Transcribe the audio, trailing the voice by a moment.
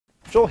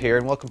Joel here,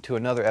 and welcome to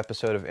another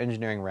episode of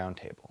Engineering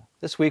Roundtable.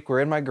 This week we're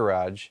in my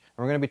garage, and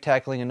we're going to be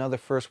tackling another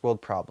first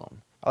world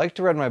problem. I like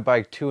to ride my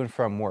bike to and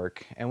from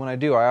work, and when I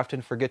do, I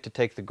often forget to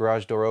take the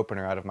garage door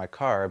opener out of my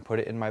car and put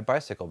it in my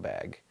bicycle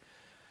bag.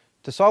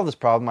 To solve this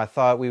problem, I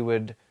thought we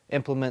would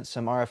implement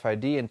some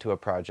RFID into a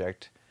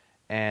project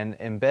and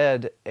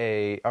embed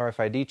a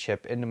RFID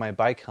chip into my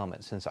bike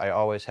helmet, since I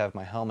always have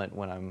my helmet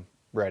when I'm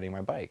riding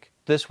my bike.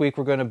 This week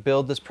we're going to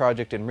build this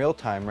project in real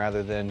time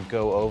rather than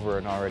go over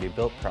an already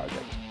built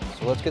project.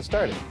 So let's get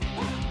started.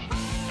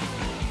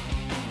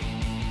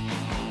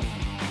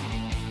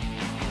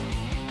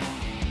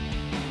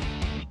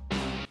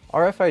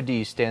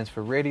 RFID stands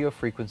for radio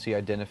frequency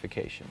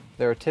identification.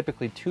 There are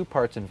typically two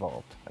parts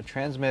involved, a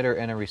transmitter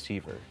and a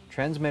receiver.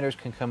 Transmitters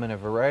can come in a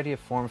variety of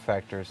form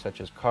factors such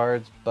as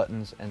cards,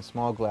 buttons, and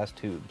small glass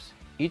tubes.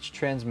 Each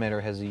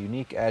transmitter has a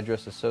unique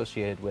address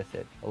associated with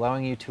it,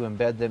 allowing you to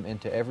embed them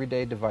into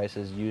everyday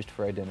devices used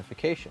for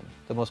identification.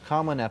 The most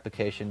common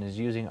application is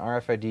using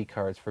RFID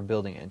cards for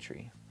building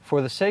entry.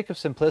 For the sake of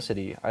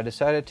simplicity, I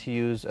decided to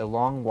use a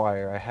long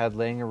wire I had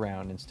laying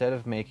around instead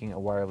of making a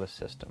wireless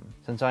system.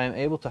 Since I am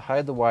able to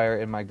hide the wire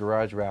in my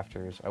garage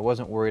rafters, I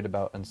wasn't worried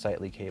about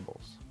unsightly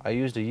cables. I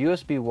used a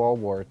USB wall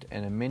wart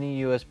and a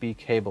mini USB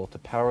cable to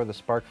power the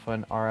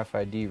SparkFun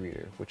RFID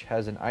reader, which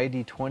has an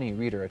ID20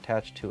 reader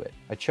attached to it.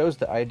 I chose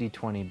the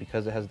ID20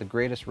 because it has the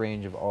greatest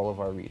range of all of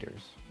our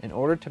readers. In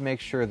order to make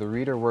sure the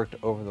reader worked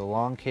over the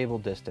long cable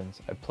distance,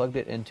 I plugged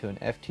it into an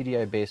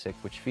FTDI Basic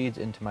which feeds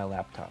into my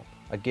laptop.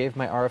 I gave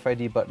my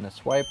RFID button a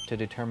swipe to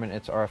determine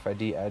its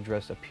RFID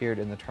address appeared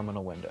in the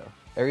terminal window.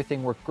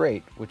 Everything worked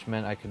great, which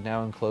meant I could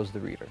now enclose the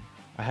reader.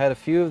 I had a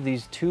few of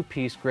these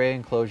two-piece gray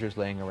enclosures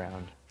laying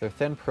around. Their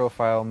thin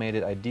profile made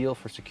it ideal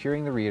for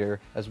securing the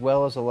reader, as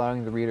well as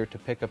allowing the reader to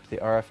pick up the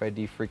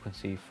RFID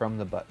frequency from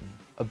the button.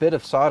 A bit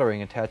of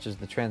soldering attaches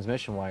the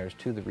transmission wires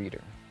to the reader.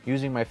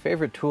 Using my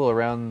favorite tool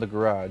around the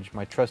garage,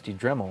 my trusty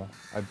Dremel,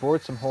 I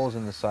bored some holes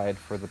in the side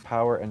for the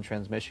power and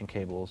transmission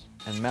cables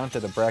and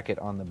mounted a bracket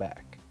on the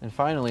back. And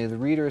finally, the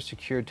reader is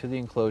secured to the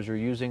enclosure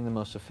using the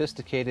most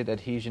sophisticated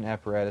adhesion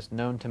apparatus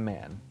known to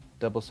man,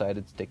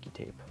 double-sided sticky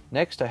tape.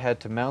 Next, I had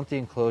to mount the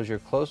enclosure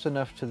close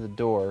enough to the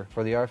door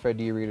for the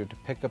RFID reader to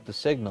pick up the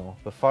signal,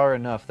 but far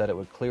enough that it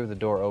would clear the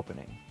door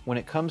opening. When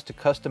it comes to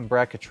custom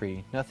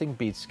bracketry, nothing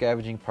beats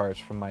scavenging parts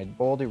from my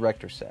old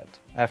erector set.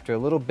 After a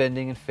little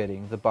bending and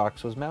fitting, the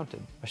box was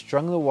mounted. I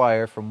strung the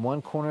wire from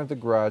one corner of the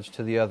garage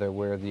to the other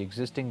where the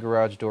existing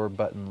garage door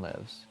button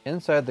lives.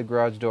 Inside the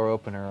garage door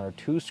opener are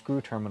two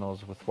screw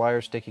terminals with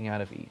wires sticking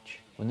out of each.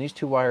 When these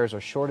two wires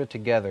are shorted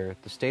together,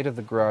 the state of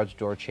the garage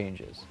door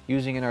changes.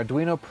 Using an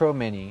Arduino Pro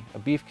Mini, a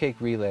beefcake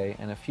relay,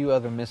 and a few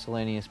other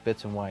miscellaneous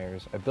bits and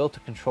wires, I built a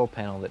control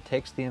panel that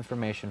takes the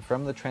information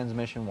from the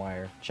transmission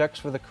wire, checks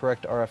for the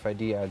correct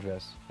RFID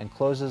address, and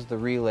closes the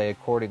relay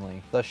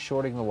accordingly, thus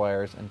shorting the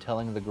wires and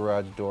telling the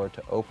garage door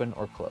to open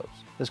or close.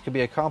 This could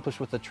be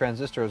accomplished with a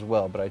transistor as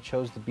well, but I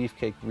chose the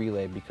beefcake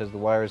relay because the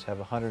wires have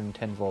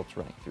 110 volts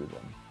running through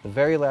them. The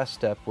very last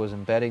step was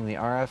embedding the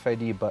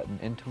RFID button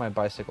into my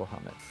bicycle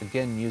helmet,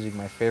 again using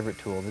my favorite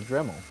tool, the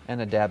Dremel,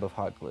 and a dab of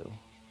hot glue.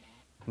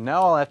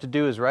 Now all I have to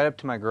do is ride up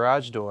to my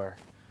garage door.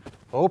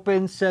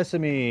 Open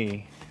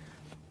Sesame!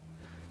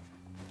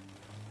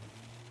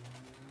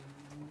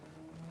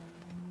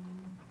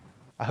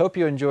 I hope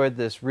you enjoyed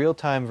this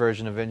real-time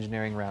version of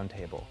Engineering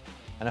Roundtable,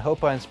 and I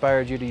hope I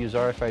inspired you to use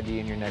RFID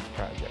in your next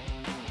project.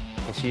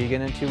 We'll see you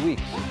again in 2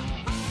 weeks.